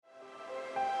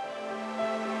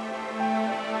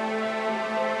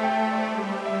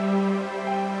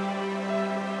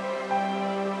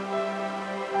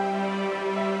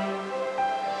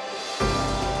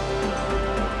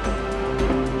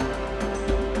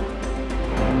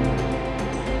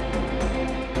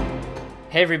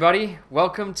Hey everybody,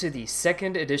 welcome to the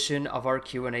second edition of our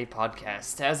Q&A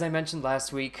podcast. As I mentioned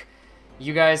last week,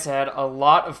 you guys had a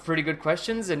lot of pretty good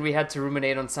questions and we had to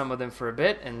ruminate on some of them for a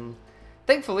bit, and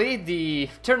thankfully the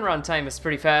turnaround time is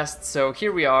pretty fast, so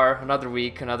here we are, another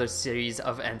week, another series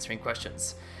of answering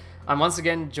questions. I'm once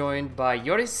again joined by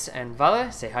Joris and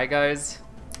Vale. Say hi guys.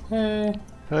 Hey.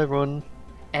 Hi everyone.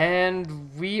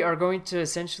 And we are going to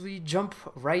essentially jump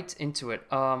right into it.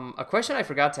 A question I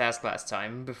forgot to ask last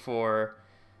time before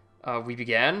we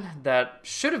began, that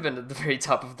should have been at the very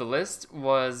top of the list,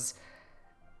 was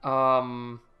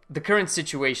the current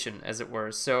situation, as it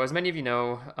were. So, as many of you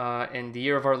know, in the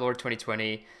year of our Lord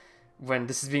 2020, when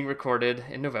this is being recorded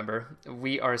in November,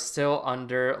 we are still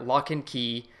under lock and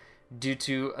key due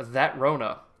to that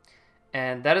Rona.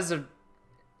 And that has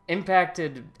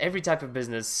impacted every type of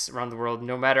business around the world,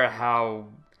 no matter how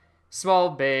small,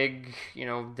 big, you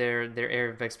know, their area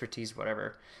of expertise,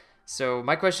 whatever. So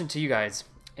my question to you guys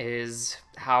is,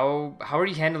 how are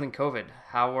you handling COVID?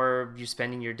 How are you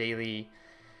spending your daily,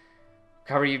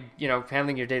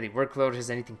 handling your daily workload? Has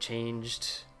anything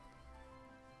changed?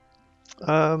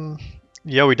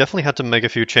 Yeah, we definitely had to make a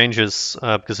few changes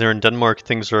because here in Denmark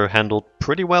things are handled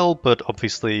pretty well, but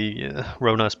obviously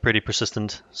Rona is pretty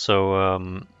persistent.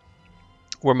 So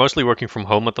we're mostly working from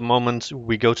home at the moment.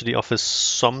 We go to the office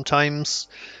sometimes,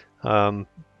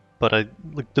 but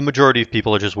the majority of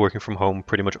people are just working from home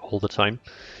pretty much all the time.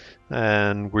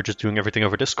 And we're just doing everything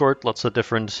over Discord, lots of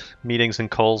different meetings and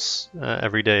calls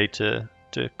every day to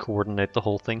coordinate the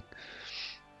whole thing.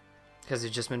 Has the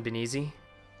adjustment been easy?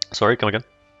 Sorry, come again?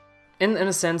 In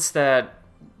a sense that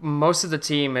most of the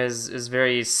team is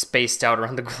very spaced out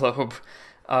around the globe,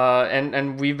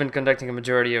 and we've been conducting a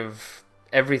majority of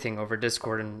everything over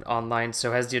Discord and online.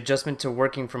 So has the adjustment to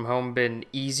working from home been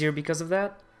easier because of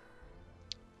that?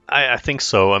 I think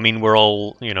so. I mean, we're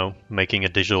all, making a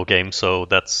digital game, so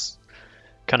that's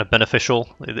kind of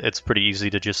beneficial. It's pretty easy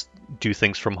to just do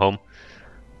things from home.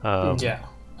 Yeah.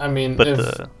 I mean,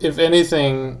 if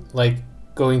anything, like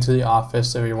going to the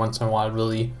office every once in a while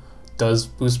really does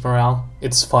boost morale.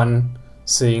 It's fun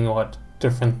seeing what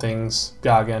different things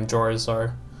Bjarke and Joris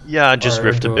are. Yeah, just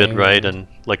riffed a bit, right? And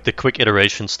like the quick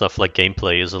iteration stuff like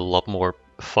gameplay is a lot more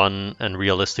fun and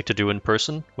realistic to do in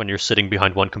person when you're sitting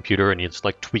behind one computer and you're just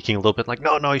like tweaking a little bit, like,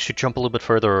 no, you should jump a little bit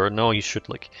further, or no, you should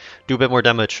like do a bit more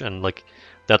damage, and like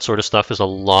that sort of stuff is a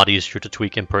lot easier to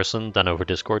tweak in person than over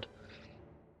Discord.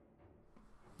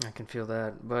 I can feel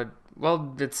that, but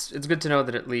well, it's good to know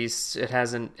that at least it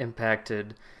hasn't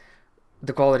impacted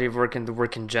the quality of work and the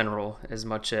work in general as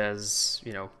much as,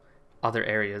 other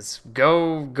areas.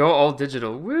 Go all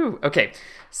digital. Woo! Okay,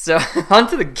 so on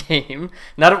to the game.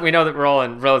 Now that we know that we're all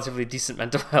in relatively decent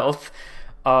mental health,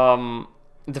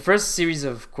 the first series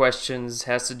of questions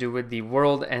has to do with the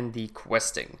world and the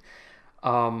questing.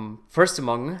 First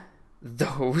among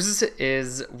those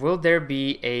is, will there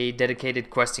be a dedicated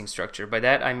questing structure? By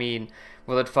that I mean,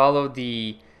 will it follow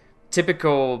the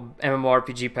typical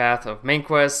MMORPG path of main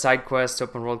quest, side quest,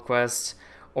 open world quest,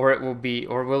 or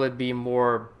will it be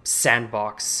more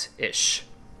sandbox-ish?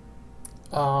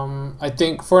 I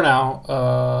think for now,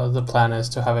 the plan is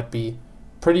to have it be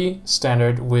pretty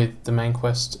standard, with the main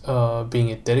quest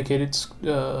being a dedicated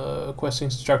questing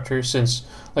structure, since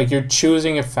like you're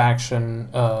choosing a faction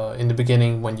in the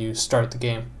beginning when you start the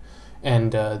game,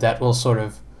 and that will sort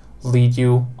of lead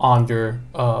you on your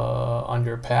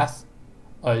path.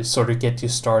 Sort of get you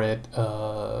started,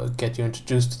 get you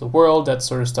introduced to the world, that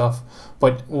sort of stuff.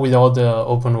 But with all the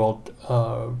open world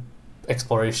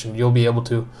exploration, you'll be able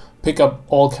to pick up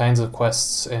all kinds of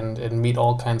quests and meet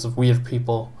all kinds of weird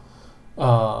people.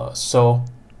 So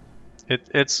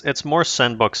it's more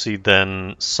sandboxy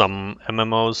than some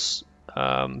MMOs,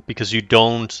 because you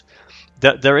don't.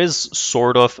 There is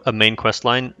sort of a main quest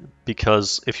line,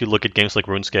 because if you look at games like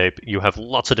RuneScape, you have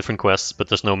lots of different quests, but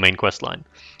there's no main quest line,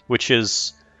 which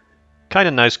is kind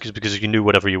of nice because you can do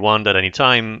whatever you want at any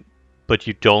time, but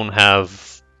you don't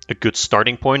have a good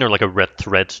starting point or like a red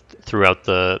thread throughout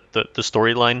the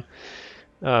storyline,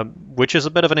 which is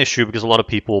a bit of an issue because a lot of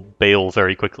people bail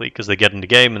very quickly because they get in the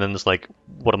game and then it's like,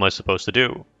 what am I supposed to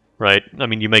do? Right? I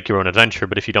mean, you make your own adventure,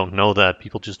 but if you don't know that,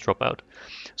 people just drop out.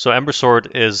 So Ember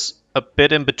Sword is a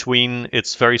bit in between.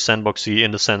 It's very sandboxy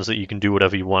in the sense that you can do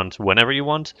whatever you want whenever you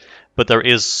want, but there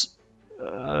is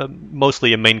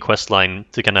mostly a main quest line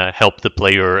to kind of help the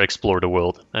player explore the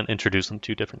world and introduce them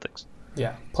to different things.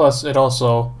 Yeah. Plus, it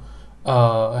also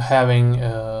having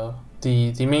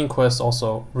the main quest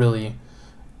also really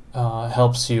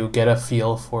helps you get a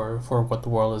feel for what the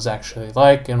world is actually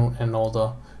like, and all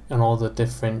the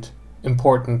different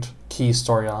important key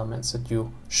story elements that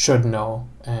you should know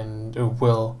and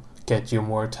will get you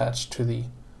more attached to the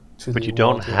But you world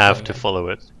don't you're have playing to in. follow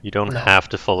it. You don't No. have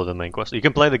to follow the main quest. You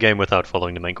can play the game without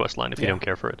following the main quest line if you Yeah. don't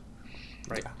care for it.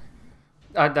 Right.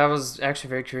 That was actually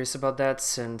very curious about that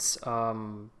since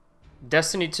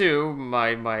Destiny 2,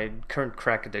 my current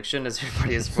crack addiction, as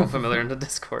everybody is well familiar in the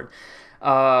Discord,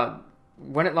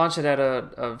 when it launched, it had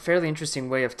a fairly interesting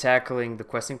way of tackling the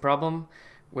questing problem,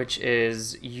 which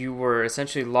is you were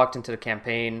essentially locked into the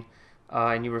campaign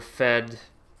and you were fed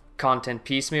content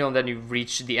piecemeal, and then you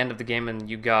reached the end of the game and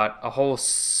you got a whole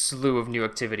slew of new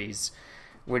activities,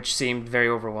 which seemed very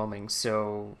overwhelming.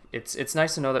 So it's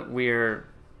nice to know that we're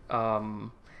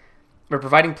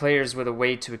providing players with a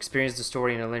way to experience the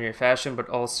story in a linear fashion, but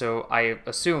also I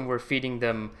assume we're feeding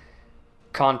them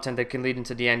content that can lead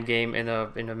into the end game in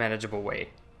a manageable way,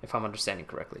 if I'm understanding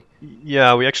correctly.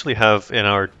 Yeah, we actually have in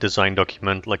our design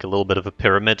document like a little bit of a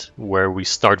pyramid where we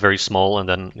start very small and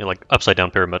then like upside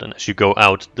down pyramid, and as you go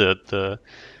out, the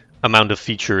amount of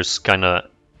features kind of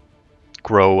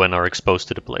grow and are exposed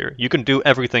to the player. You can do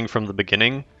everything from the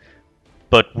beginning,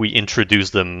 but we introduce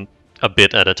them a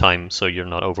bit at a time so you're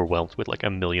not overwhelmed with like a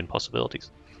million possibilities.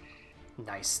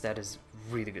 Nice, that is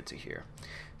really good to hear.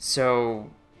 So,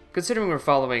 considering we're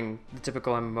following the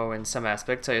typical MMO in some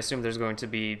aspects, I assume there's going to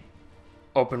be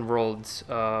open world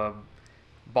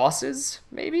bosses,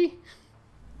 maybe?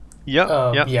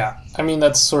 Yeah. Yeah. I mean,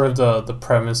 that's sort of the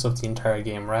premise of the entire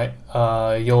game, right?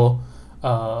 You'll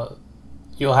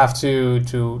have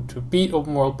to beat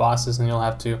open world bosses, and you'll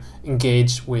have to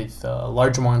engage with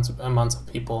large amounts of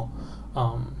people.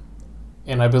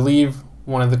 And I believe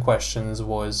one of the questions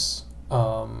was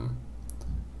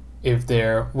if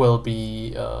there will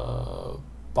be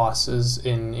bosses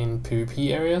in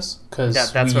PvP areas, because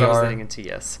That's what I was leading into,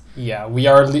 yes. Yeah, we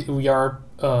are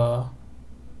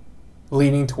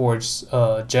leaning towards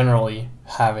generally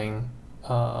having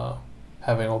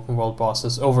open world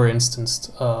bosses over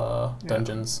instanced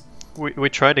dungeons. We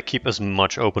try to keep as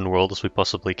much open world as we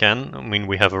possibly can. I mean,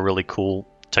 we have a really cool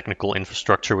technical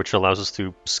infrastructure which allows us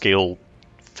to scale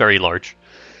very large.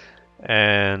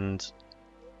 And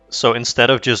so instead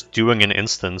of just doing an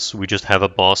instance, we just have a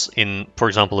boss in, for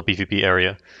example, a PvP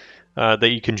area that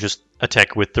you can just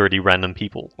attack with 30 random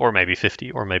people, or maybe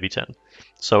 50, or maybe 10.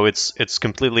 So it's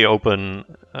completely open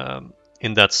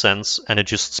in that sense, and it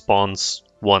just spawns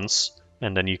once,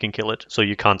 and then you can kill it. So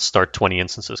you can't start 20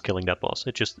 instances killing that boss.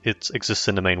 It exists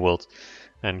in the main world,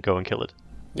 and go and kill it.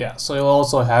 Yeah, so you'll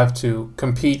also have to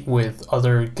compete with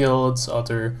other guilds,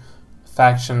 other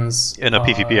factions In a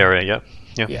PvP area,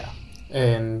 yeah. Yeah,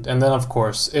 and then of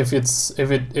course, if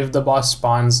the boss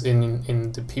spawns in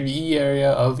the PvE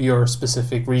area of your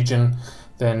specific region,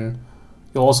 then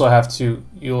you'll also have to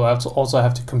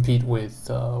compete with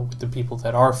the people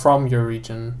that are from your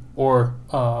region, or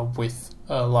with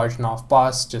a large enough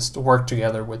boss, just work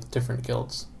together with different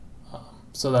guilds.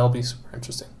 So that'll be super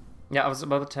interesting. Yeah, I was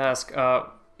about to ask,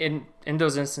 in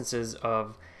those instances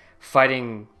of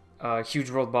fighting huge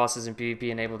world bosses in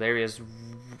PvP-enabled areas,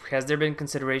 has there been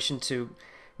consideration to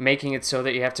making it so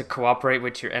that you have to cooperate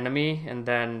with your enemy and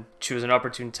then choose an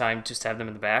opportune time to stab them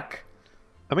in the back?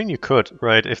 I mean, you could,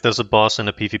 right? If there's a boss in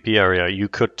a PvP area, you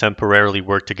could temporarily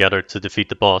work together to defeat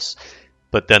the boss,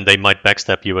 but then they might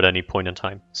backstab you at any point in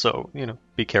time. So,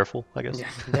 be careful, I guess.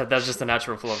 Yeah, that's just the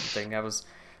natural flow of the thing. I was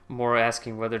more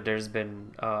asking whether there's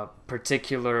been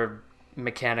particular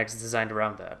mechanics designed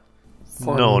around that.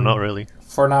 No, not really.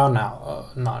 For now,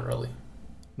 not really.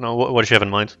 No, what did you have in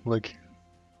mind?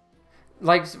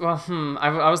 I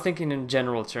was thinking in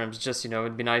general terms, just,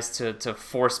 it'd be nice to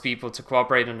force people to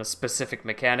cooperate on a specific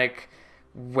mechanic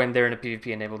when they're in a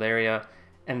PvP-enabled area,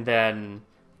 and then...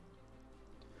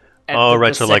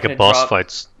 right, so like a boss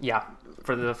fight. Yeah,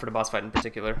 for the boss fight in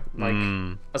particular. Like,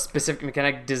 a specific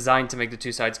mechanic designed to make the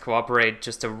two sides cooperate,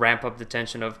 just to ramp up the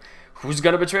tension of who's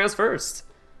gonna betray us first.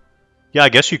 Yeah, I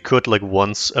guess you could,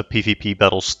 once a PvP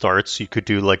battle starts, you could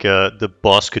do, the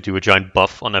boss could do a giant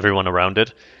buff on everyone around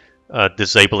it,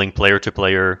 disabling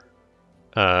player-to-player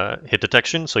hit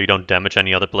detection, so you don't damage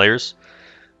any other players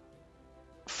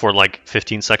for,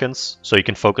 15 seconds, so you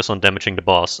can focus on damaging the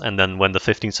boss, and then when the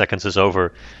 15 seconds is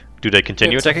over, do they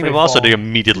continue attacking the boss, or do they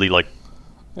immediately,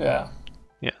 Yeah.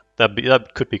 Yeah,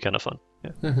 that could be kind of fun.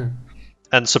 Yeah. Mm-hmm.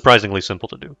 And surprisingly simple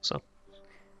to do, so...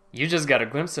 You just got a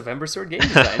glimpse of Ember Sword game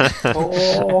design.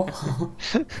 Oh.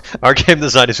 Our game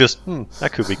design is just,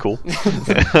 that could be cool.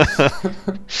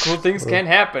 Cool things can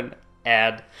happen.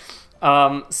 Add.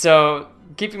 So,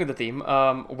 keeping with the theme,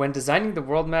 when designing the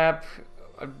world map,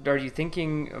 are you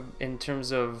thinking in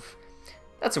terms of...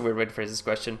 That's a weird way to phrase this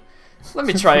question. Let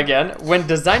me try again. When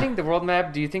designing the world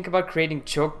map, do you think about creating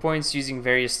choke points using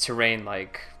various terrain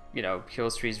like,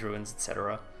 hills, trees, ruins,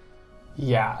 etc.?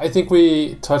 Yeah, I think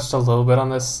we touched a little bit on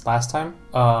this last time.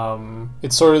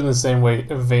 It's sort of in the same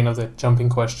vein of the jumping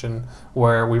question,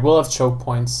 where we will have choke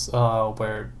points,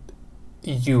 where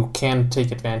you can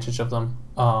take advantage of them,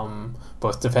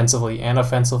 both defensively and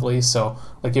offensively. So,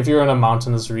 like if you're in a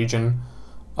mountainous region,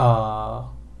 like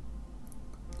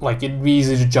it'd be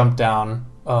easy to jump down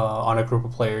on a group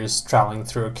of players traveling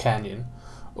through a canyon,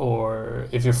 or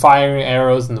if you're firing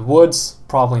arrows in the woods,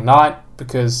 probably not,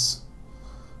 because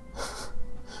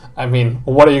I mean,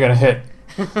 what are you gonna hit?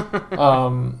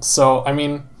 So I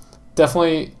mean,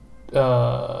 definitely,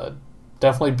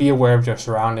 definitely be aware of your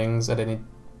surroundings at any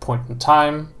point in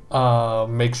time.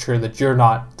 Make sure that you're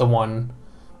not the one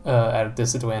at a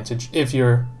disadvantage if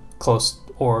you're close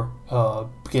or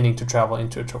beginning to travel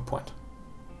into a choke point.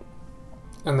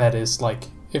 And that is like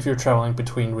if you're traveling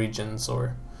between regions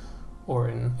or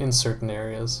in certain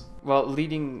areas. Well,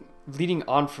 leading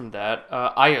on from that,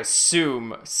 I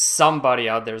assume somebody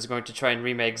out there is going to try and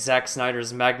remake Zack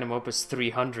Snyder's Magnum Opus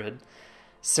 300.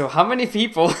 So how many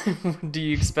people do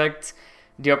you expect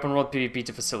the open world PvP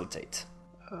to facilitate?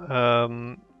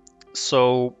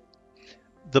 So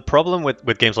the problem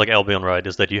with games like Albion, right,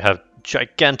 is that you have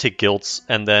gigantic guilds,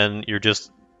 and then you're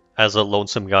just as a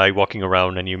lonesome guy walking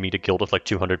around and you meet a guild of like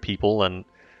 200 people and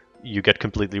you get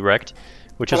completely wrecked,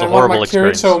 which is a horrible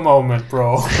experience. Kirito moment,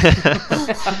 bro.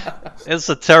 It's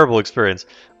a terrible experience,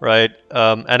 right?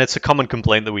 And it's a common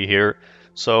complaint that we hear.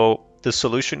 So the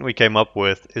solution we came up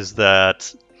with is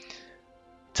that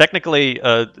technically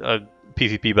a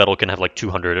PvP battle can have like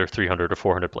 200 or 300 or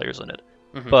 400 players in it.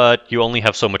 Mm-hmm. But you only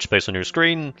have so much space on your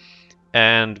screen,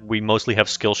 and we mostly have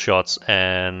skill shots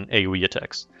and AoE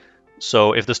attacks.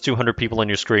 So if there's 200 people on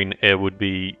your screen, it would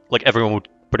be like everyone would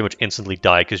pretty much instantly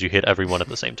die because you hit everyone at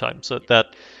the same time. So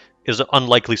that is an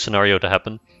unlikely scenario to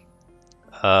happen.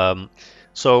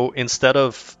 So instead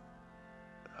of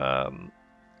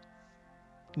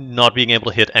not being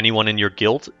able to hit anyone in your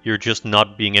guild, you're just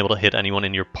not being able to hit anyone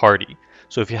in your party.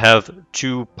 So if you have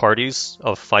 2 parties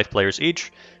of 5 players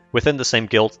each within the same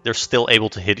guild, they're still able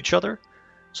to hit each other.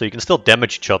 So you can still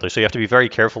damage each other. So you have to be very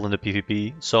careful in the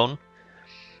PvP zone.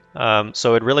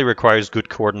 So it really requires good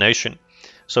coordination.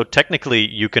 So technically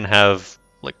you can have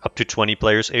like up to 20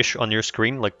 players-ish on your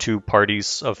screen, like 2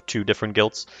 parties of 2 different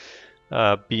guilds,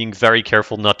 being very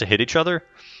careful not to hit each other.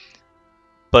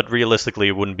 But realistically,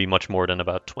 it wouldn't be much more than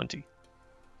about 20.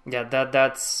 Yeah,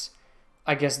 that's,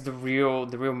 I guess the real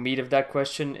meat of that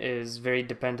question is very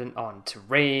dependent on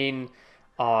terrain,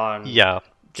 on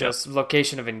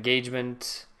location of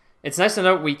engagement. It's nice to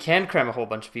know we can cram a whole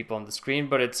bunch of people on the screen,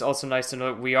 but it's also nice to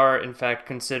know that we are, in fact,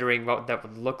 considering what that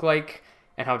would look like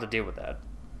and how to deal with that.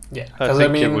 Yeah, I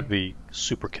think it would be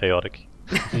super chaotic.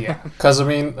 Yeah, because I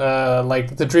mean,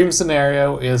 like the dream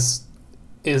scenario is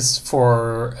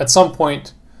for at some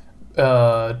point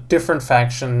different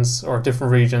factions or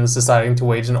different regions deciding to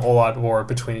wage an all-out war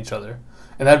between each other,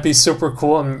 and that'd be super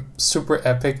cool and super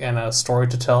epic and a story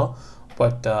to tell.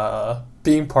 But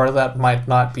being part of that might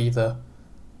not be the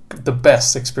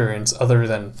best experience, other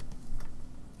than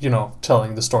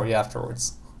telling the story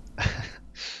afterwards.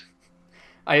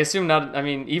 I assume not. I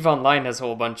mean, EVE Online has a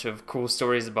whole bunch of cool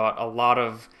stories about a lot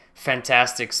of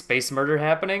fantastic space murder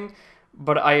happening,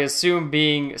 but I assume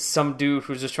being some dude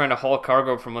who's just trying to haul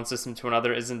cargo from one system to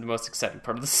another isn't the most exciting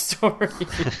part of the story.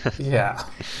 Yeah.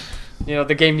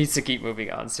 The game needs to keep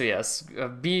moving on. So yes,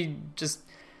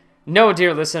 know,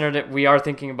 dear listener, that we are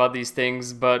thinking about these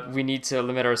things, but we need to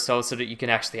limit ourselves so that you can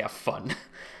actually have fun.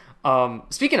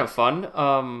 Speaking of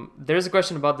fun, there's a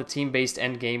question about the team-based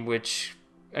endgame, which,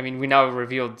 I mean, we now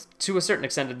revealed to a certain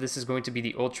extent that this is going to be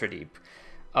the Ultra Deep.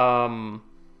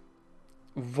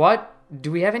 What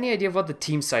do we have any idea of what the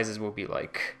team sizes will be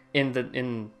like in the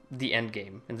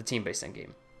endgame, in the team-based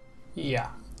endgame? Yeah.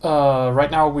 Right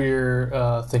now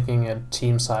we're thinking a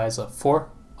team size of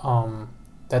 4.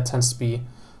 That tends to be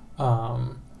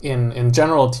in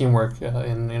general teamwork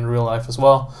in real life as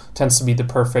well tends to be the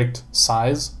perfect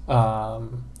size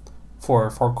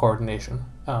for coordination.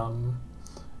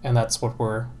 And that's what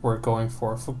we're going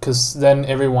for, because then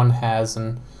everyone has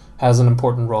an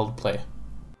important role to play.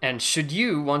 And should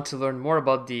you want to learn more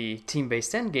about the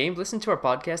team-based endgame, listen to our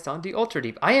podcast on the Ultra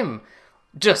Deep. I am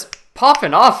just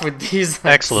popping off with these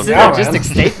excellent synergistic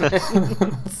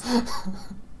statements.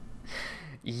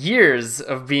 Years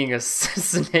of being a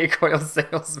snake oil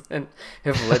salesman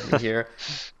have led me here.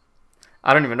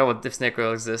 I don't even know if snake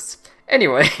oil exists.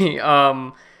 Anyway,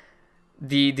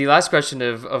 the last question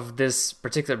of this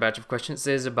particular batch of questions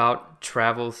is about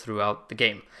travel throughout the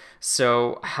game.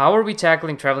 So how are we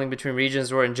tackling traveling between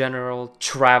regions, or in general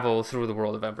travel through the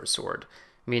world of Ember Sword?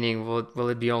 Meaning, will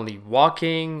it be only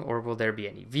walking, or will there be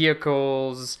any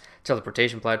vehicles,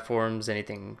 teleportation platforms,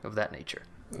 anything of that nature?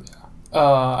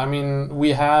 I mean, we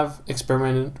have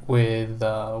experimented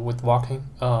with walking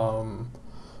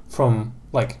from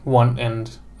like one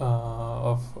end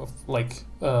of like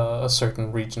a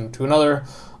certain region to another,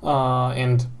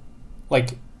 and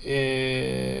like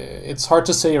it's hard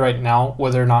to say right now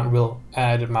whether or not we'll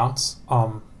add mounts.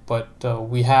 But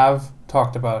we have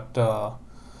talked about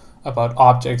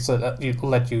objects that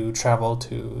let you travel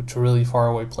to really far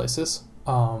away places.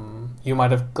 You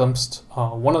might have glimpsed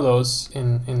one of those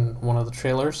in one of the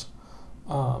trailers.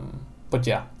 But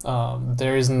yeah,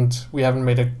 we haven't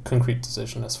made a concrete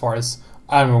decision as far as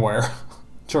I'm aware.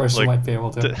 George might be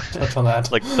able to touch on that.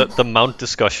 Like the mount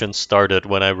discussion started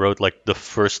when I wrote like the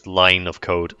first line of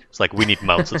code. It's like, we need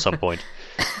mounts at some point.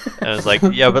 And it's like,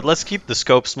 yeah, but let's keep the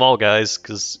scope small, guys,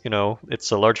 because,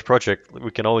 it's a large project.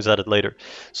 We can always add it later.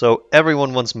 So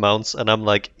everyone wants mounts, and I'm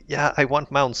like, yeah, I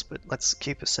want mounts, but let's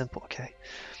keep it simple, okay?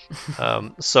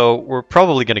 So we're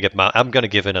probably going to get mounts. I'm going to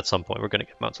give in at some point. We're going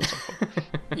to get mounts at some point.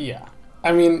 Yeah.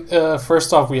 I mean,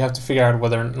 first off, we have to figure out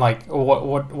whether, like,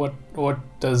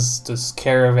 what does this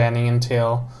caravanning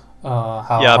entail?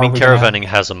 Caravanning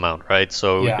has a mount, right?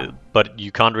 So, yeah. But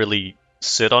you can't really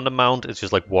sit on the mount. It's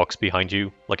just like walks behind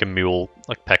you, like a mule,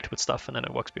 like packed with stuff, and then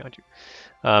it walks behind you.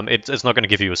 It's not going to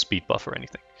give you a speed buff or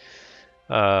anything.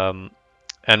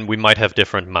 And we might have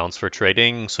different mounts for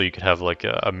trading. So you could have like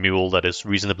a mule that is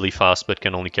reasonably fast but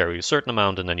can only carry a certain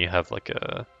amount, and then you have like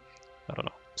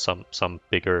some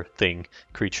bigger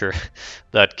creature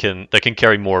that can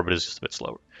carry more but is just a bit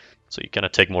slower. So you kind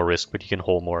of take more risk, but you can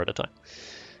hold more at a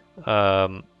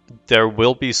time. There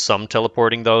will be some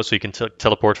teleporting though, so you can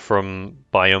teleport from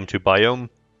biome to biome,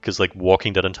 because like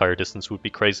walking that entire distance would be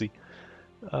crazy.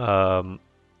 But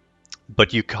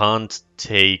you can't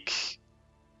take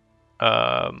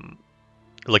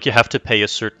you have to pay a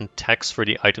certain tax for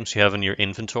the items you have in your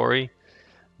inventory,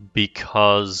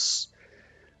 because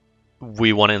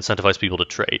we want to incentivize people to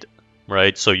trade,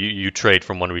 right? So you trade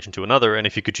from one region to another, and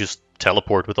if you could just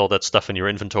teleport with all that stuff in your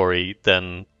inventory,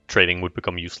 then trading would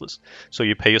become useless. So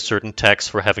you pay a certain tax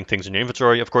for having things in your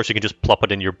inventory. Of course, you can just plop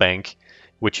it in your bank,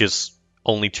 which is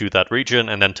only to that region,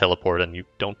 and then teleport, and you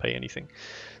don't pay anything.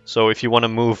 So if you want to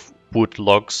move wood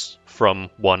logs from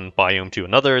one biome to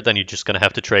another, then you're just going to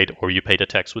have to trade, or you pay the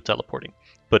tax with teleporting.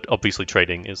 But obviously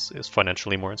trading is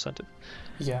financially more incentive.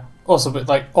 Yeah. Also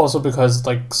because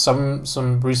like some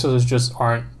resources just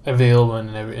aren't available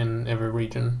in every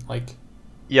region. Like.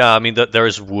 Yeah, I mean there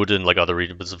is wood in like other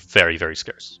regions, but it's very, very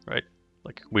scarce, right?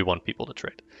 Like we want people to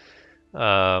trade.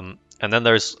 And then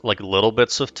there's like little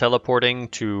bits of teleporting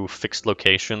to fixed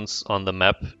locations on the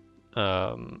map,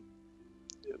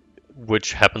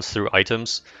 which happens through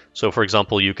items. So for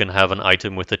example, you can have an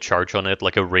item with a charge on it,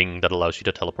 like a ring that allows you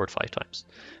to teleport 5 times.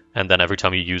 And then every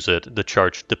time you use it, the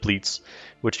charge depletes,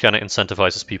 which kind of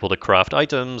incentivizes people to craft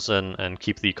items and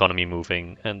keep the economy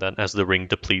moving. And then as the ring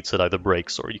depletes, it either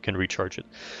breaks or you can recharge it.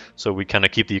 So we kind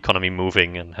of keep the economy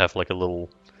moving and have like a little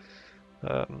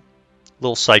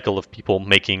cycle of people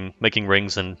making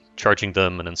rings and charging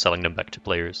them and then selling them back to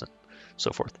players and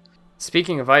so forth.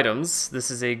 Speaking of items,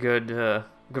 this is a good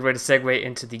way to segue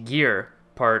into the gear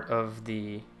part of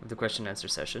the question and answer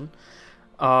session.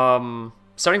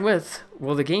 Starting with,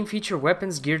 will the game feature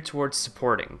weapons geared towards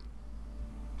supporting?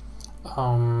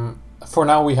 For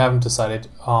now, we haven't decided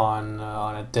on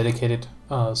a dedicated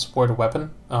supported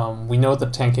weapon. We know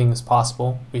that tanking is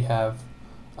possible. We have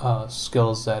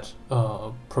skills that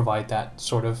provide that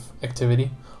sort of activity.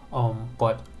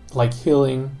 But like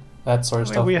healing, that sort of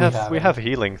stuff, we have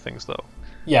healing things though.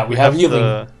 Yeah, we have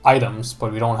healing items,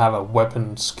 but we don't have a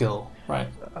weapon skill, right?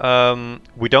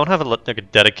 We don't have a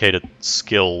dedicated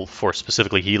skill for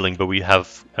specifically healing, but we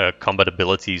have combat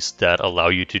abilities that allow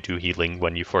you to do healing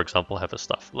when you, for example, have a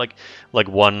stuff. Like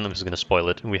one, I'm just going to spoil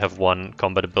it, we have one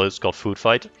combat ability, it's called Food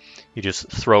Fight. You just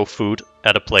throw food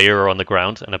at a player or on the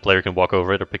ground, and a player can walk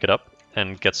over it or pick it up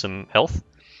and get some health.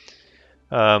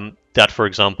 That, for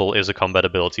example, is a combat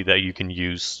ability that you can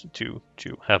use to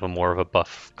have a more of a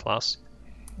buff class.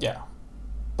 Yeah.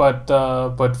 But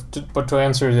to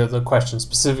answer the question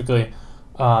specifically,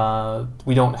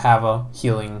 we don't have a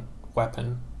healing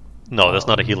weapon. No, that's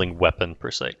not a healing weapon per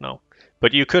se, no.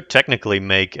 But you could technically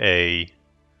make a...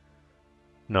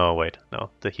 No, wait, no.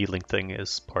 The healing thing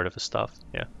is part of the stuff,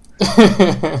 yeah.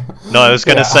 No, I was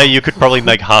going to say you could probably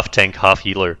make half tank, half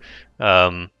healer.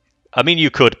 I mean,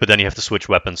 you could, but then you have to switch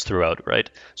weapons throughout, right?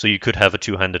 So you could have a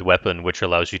two-handed weapon, which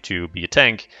allows you to be a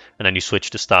tank, and then you switch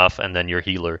to staff, and then you're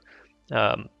healer.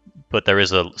 but there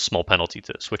is a small penalty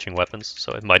to switching weapons,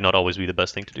 so it might not always be the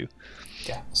best thing to do.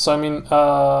 Yeah. So I mean,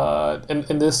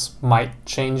 and this might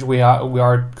change. We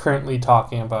are currently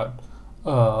talking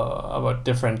about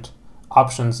different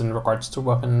options in regards to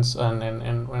weapons and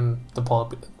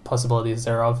the possibilities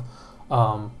thereof.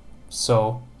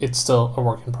 So it's still a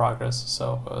work in progress.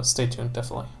 So stay tuned,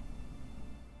 definitely.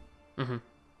 Mm-hmm.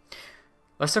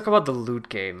 Let's talk about the loot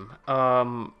game.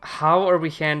 How are we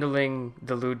handling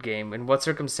the loot game? In what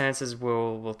circumstances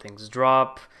will things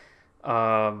drop?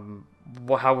 How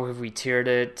have we tiered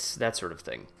it? That sort of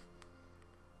thing.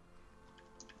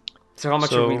 So how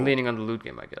much are we leaning on the loot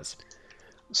game, I guess?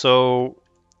 So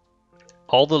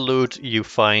all the loot you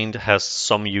find has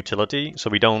some utility. So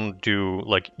we don't do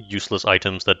like useless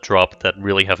items that drop that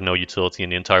really have no utility in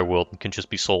the entire world and can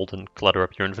just be sold and clutter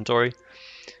up your inventory.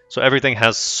 So everything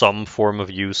has some form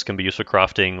of use, can be used for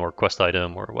crafting or quest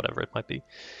item or whatever it might be.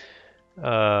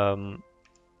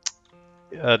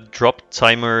 Drop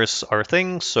timers are a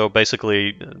thing, so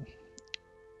basically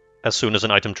as soon as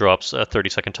an item drops, a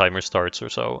 30-second timer starts or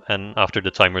so, and after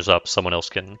the timer's up, someone else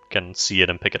can see it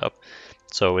and pick it up.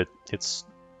 So it's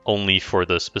only for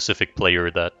the specific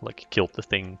player that like killed the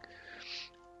thing.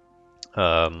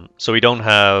 So we don't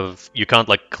have, you can't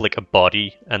like click a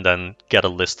body and then get a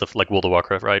list of like World of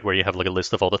Warcraft, right, where you have like a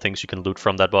list of all the things you can loot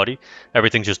from that body.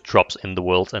 Everything just drops in the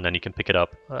world and then you can pick it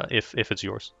up if it's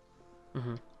yours.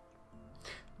 Mm-hmm.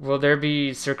 Will there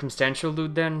be circumstantial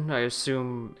loot then? I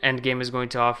assume Endgame is going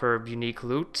to offer unique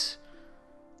loot.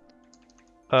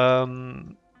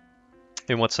 In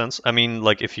what sense? I mean,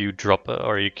 like if you drop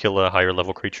or you kill a higher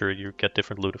level creature, you get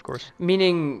different loot, of course.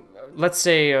 Meaning, let's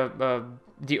say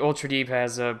the Ultra Deep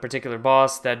has a particular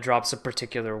boss that drops a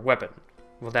particular weapon.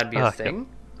 Will that be a thing?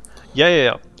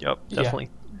 Yeah, definitely.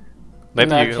 Yeah.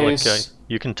 Maybe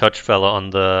you can touch Fella on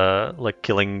the like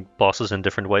killing bosses in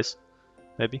different ways.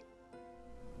 Maybe.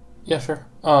 Yeah, sure.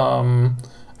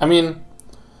 I mean,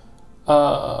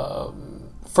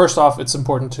 first off, it's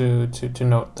important to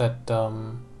note that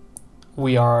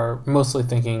we are mostly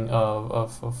thinking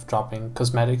of dropping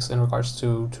cosmetics in regards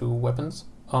to weapons.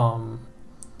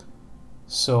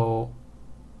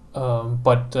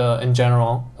 But in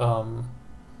general, I'm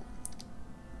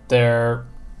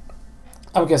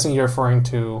guessing you're referring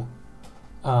to.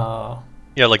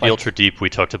 Yeah, like the Ultra Deep, we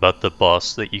talked about the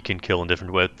boss that you can kill in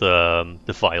different ways, the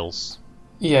vials.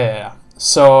 Yeah.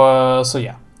 So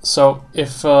yeah. So if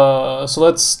so,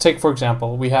 let's take for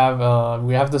example, we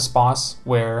have this boss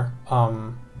where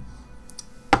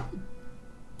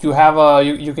you have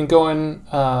you can go in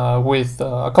with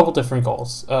a couple different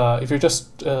goals. If you're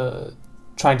just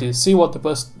trying to see what the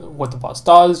boss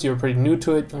does, you're pretty new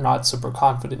to it, you're not super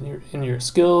confident in your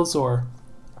skills, or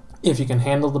if you can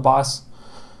handle the boss,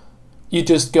 you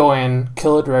just go in,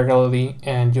 kill it regularly,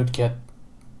 and you'd get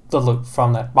the loot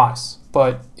from that boss.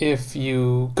 But if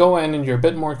you go in and you're a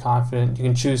bit more confident, you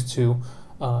can choose to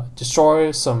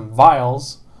destroy some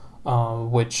vials,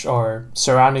 which are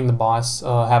surrounding the boss,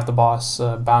 have the boss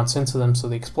bounce into them so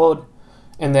they explode,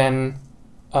 and then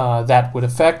that would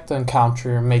affect the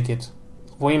encounter, make it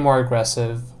way more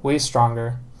aggressive, way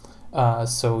stronger.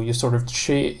 So you sort of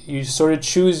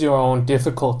choose your own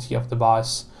difficulty of the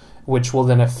boss, which will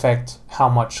then affect how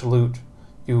much loot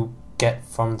you get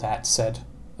from that said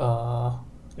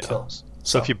kill.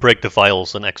 So if you break the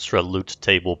vials, an extra loot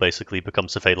table basically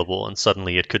becomes available, and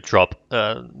suddenly it could drop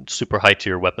super high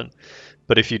tier weapon.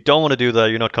 But if you don't want to do that,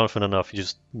 you're not confident enough, you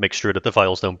just make sure that the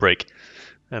vials don't break,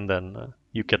 and then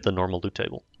you get the normal loot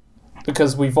table.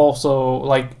 Because we've also,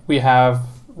 like, we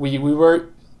were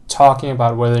talking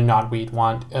about whether or not we'd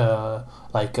want,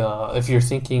 if you're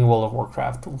thinking World of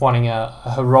Warcraft, wanting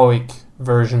a heroic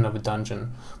version of a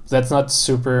dungeon. That's not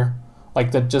super,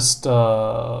 like, that just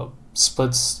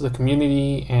splits the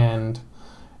community, and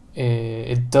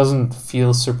it doesn't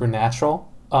feel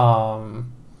supernatural.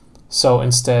 So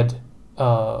instead,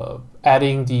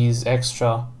 adding these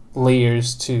extra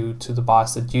layers to the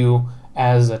boss that you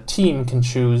as a team can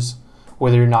choose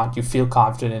whether or not you feel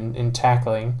confident in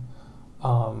tackling,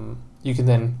 you can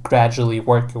then gradually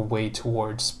work your way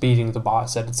towards beating the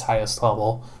boss at its highest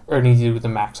level, earning you the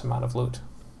max amount of loot.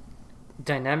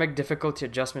 Dynamic difficulty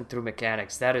adjustment through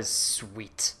mechanics. That is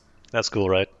sweet. That's cool,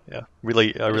 right? Yeah.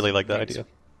 Really, I really like that idea.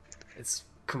 It's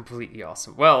completely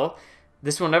awesome. Well,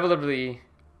 this will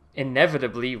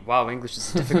inevitably, wow, English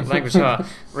is a difficult language,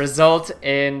 result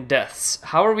in deaths.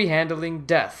 How are we handling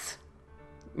death?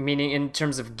 Meaning in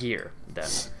terms of gear,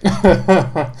 death.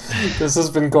 This has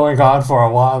been going on for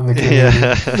a while in the community.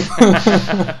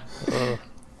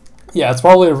 Yeah, it's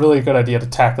probably a really good idea to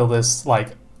tackle this,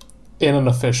 like, in an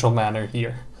official manner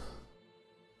here.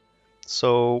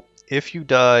 So if you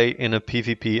die in a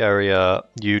PvP area,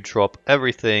 you drop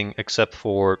everything except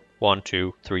for 1,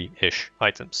 2, 3-ish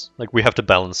items. Like, we have to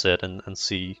balance it and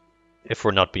see if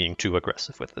we're not being too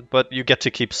aggressive with it. But you get to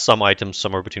keep some items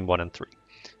somewhere between 1 and 3,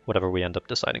 whatever we end up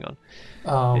deciding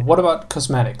on. What about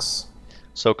cosmetics?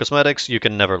 So cosmetics, you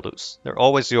can never lose. They're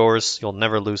always yours. You'll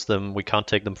never lose them. We can't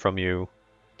take them from you.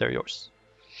 They're yours.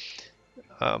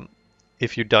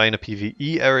 If you die in a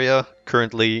PvE area,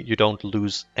 currently you don't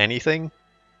lose anything.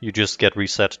 You just get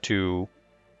reset to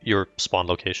your spawn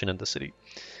location in the city.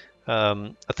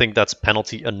 I think that's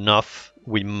penalty enough.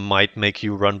 We might make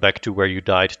you run back to where you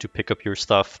died to pick up your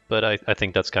stuff, but I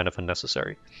think that's kind of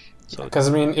unnecessary. So, because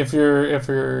I mean, if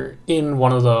you're in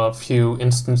one of the few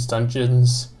instance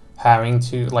dungeons, having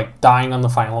to dying on the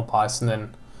final boss and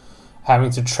then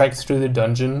having to trek through the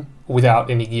dungeon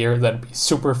without any gear, that'd be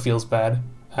super feels bad.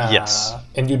 Yes.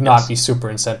 And you'd not be super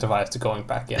incentivized to going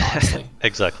back in, honestly.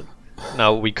 Exactly.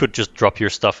 Now we could just drop your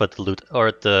stuff at the loot or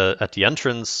at the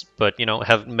entrance, but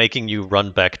making you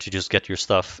run back to just get your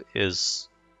stuff is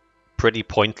pretty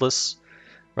pointless,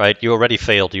 right? You already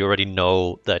failed. You already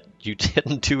know that you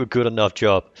didn't do a good enough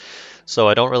job. So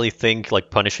I don't really think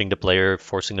punishing the player,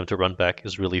 forcing them to run back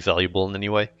is really valuable in any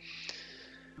way.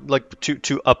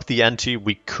 To up the ante,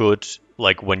 we could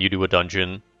when you do a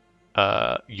dungeon,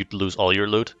 you'd lose all your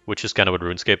loot, which is kind of what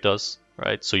RuneScape does,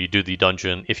 right? So you do the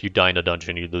dungeon. If you die in a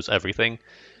dungeon, you lose everything,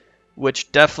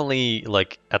 which definitely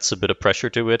adds a bit of pressure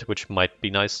to it, which might be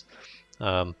nice,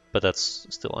 but that's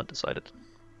still undecided.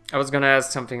 I was gonna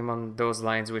ask something along those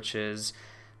lines, which is,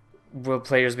 will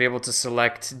players be able to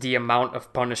select the amount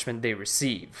of punishment they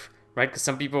receive, right? Because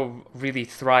some people really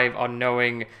thrive on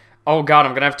knowing, oh god,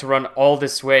 I'm gonna have to run all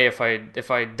this way if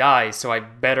I die, so I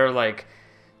better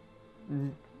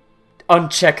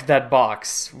uncheck that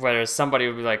box. Whereas somebody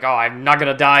would be like, oh, I'm not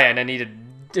gonna die and I need an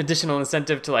additional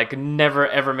incentive to never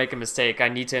ever make a mistake. I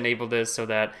need to enable this so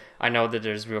that I know that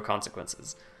there's real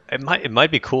consequences. It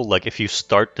might be cool, if you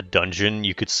start the dungeon,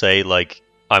 you could say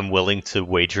I'm willing to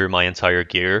wager my entire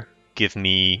gear, give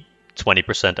me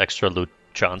 20% extra loot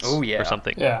chance or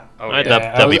something. Yeah. Right? Yeah.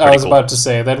 That'd be pretty I was cool. about to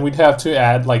say that we'd have to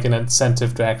add an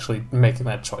incentive to actually making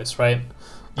that choice, right?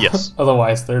 Yes.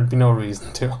 Otherwise there'd be no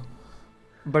reason to.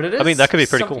 But it is. I mean, that could be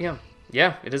pretty cool.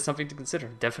 Yeah, it is something to consider.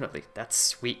 Definitely. That's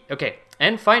sweet. Okay,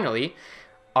 and finally,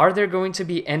 are there going to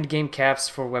be endgame caps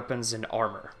for weapons and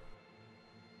armor?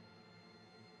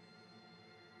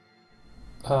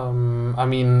 I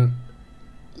mean,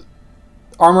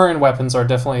 armor and weapons are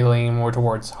definitely leaning more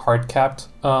towards hard capped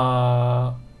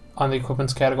on the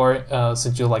equipments category,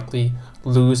 since you'll likely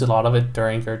lose a lot of it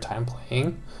during your time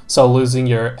playing. So losing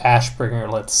your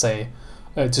Ashbringer, let's say,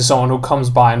 to someone who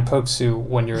comes by and pokes you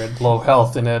when you're at low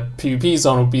health in a PvP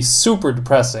zone would be super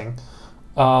depressing.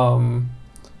 But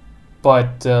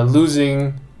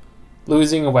losing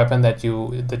a weapon that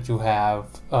you have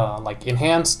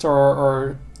enhanced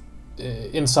or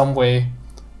in some way,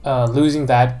 losing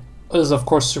that is of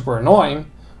course super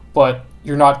annoying, but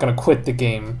you're not gonna quit the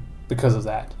game because of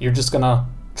that. You're just gonna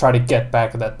try to get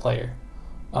back at that player.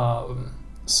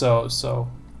 So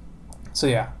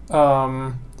yeah.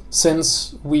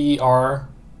 Since we are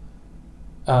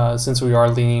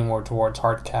leaning more towards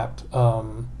hard capped,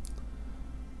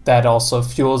 that also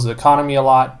fuels the economy a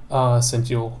lot. Since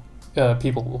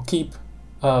people will keep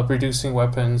producing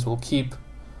weapons, will keep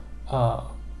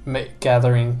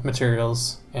gathering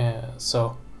materials, and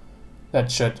so that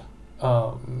should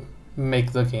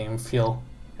make the game feel.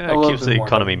 Yeah, it keeps the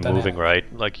economy moving, right?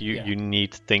 You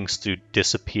need things to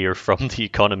disappear from the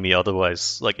economy,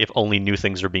 otherwise, if only new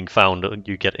things are being found,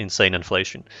 you get insane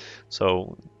inflation.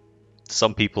 So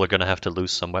some people are going to have to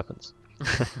lose some weapons.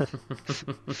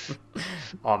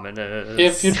 Ominous.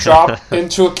 If you drop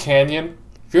into a canyon,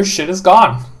 your shit is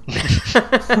gone.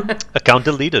 Account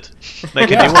deleted. Make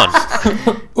a new one.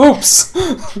 Oops.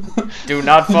 Do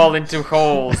not fall into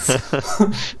holes.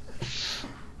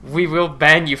 We will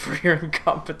ban you for your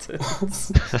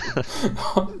incompetence.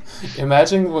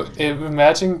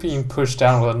 Imagine being pushed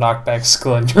down with a knockback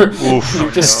skull and you're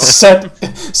just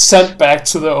sent back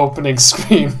to the opening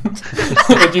screen.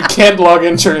 And you can't log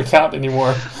into your account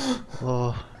anymore.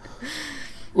 Oh.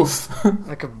 Oof.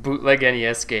 Like a bootleg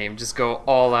NES game. Just go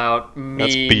all out.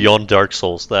 That's beyond Dark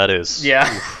Souls, that is. Yeah.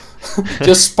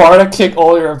 Just Sparta kick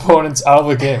all your opponents out of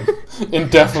the game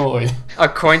indefinitely. A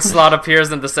coin slot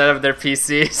appears on the side of their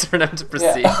PC for them to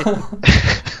proceed.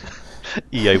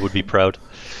 EA would be proud.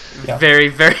 Yeah. Very,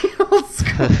 very old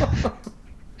school.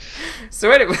 So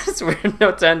anyways, we're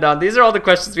no to end on. These are all the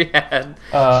questions we had.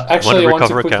 Actually, I want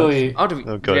to quickly...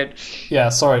 Yeah,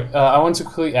 sorry. I want to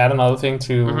quickly add another thing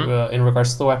to in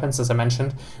regards to the weapons, as I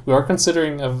mentioned. We are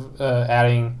considering of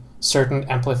adding certain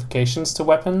amplifications to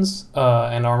weapons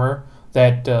and armor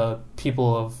that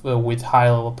people with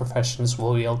high-level professions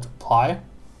will be able to apply.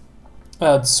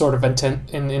 To sort of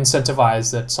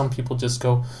incentivize that some people just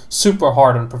go super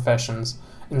hard on professions,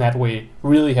 in that way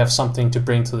really have something to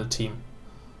bring to the team.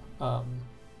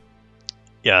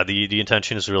 Yeah, the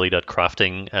intention is really that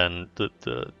crafting and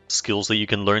the skills that you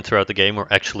can learn throughout the game are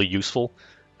actually useful,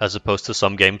 as opposed to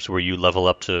some games where you level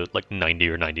up to like 90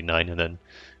 or 99 and then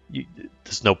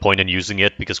there's no point in using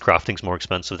it because crafting's more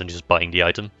expensive than just buying the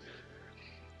item.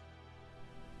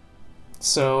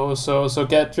 So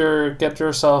get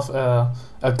yourself a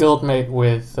guildmate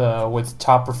with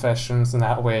top professions, and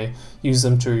that way use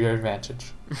them to your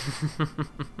advantage.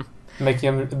 Make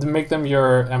them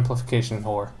your amplification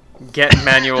whore. Get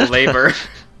manual labor.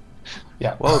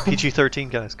 Yeah. Whoa, PG-13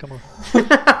 guys, come on.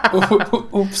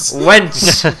 Oops.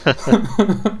 Wench.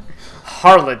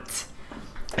 Harlot.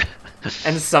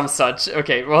 And some such.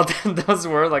 Okay, well, those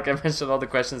were, like I mentioned, all the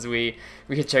questions we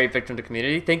had cherry picked from the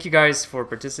community. Thank you guys for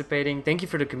participating. Thank you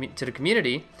to the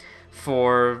community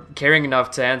for caring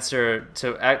enough to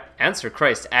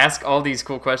ask all these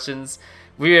cool questions.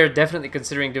 We are definitely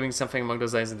considering doing something along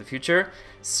those lines in the future.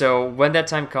 So when that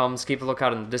time comes, keep a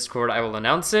lookout on the Discord. I will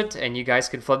announce it, and you guys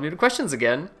can flood me with questions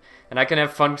again. And I can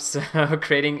have fun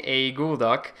creating a Google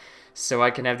Doc so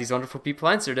I can have these wonderful people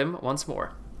answer them once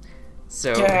more.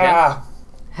 So yeah. Again,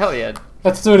 hell yeah.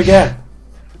 Let's do it again.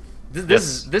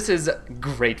 This is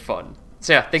great fun.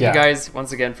 So yeah, thank you guys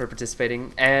once again for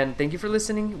participating, and thank you for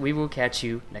listening. We will catch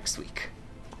you next week.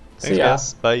 Thanks,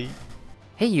 guys. Bye.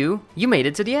 Hey you made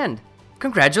it to the end.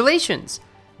 Congratulations!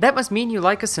 That must mean you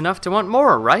like us enough to want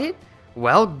more, right?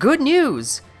 Well, good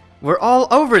news! We're all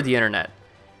over the internet.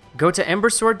 Go to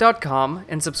embersword.com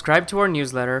and subscribe to our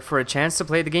newsletter for a chance to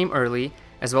play the game early,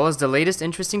 as well as the latest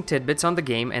interesting tidbits on the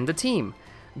game and the team.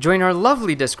 Join our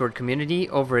lovely Discord community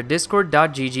over at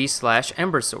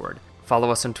discord.gg/embersword. Follow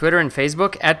us on Twitter and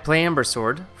Facebook at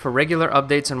PlayEmbersword for regular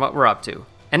updates on what we're up to.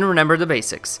 And remember the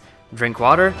basics. Drink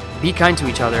water, be kind to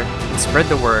each other, and spread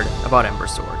the word about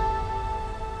Embersword.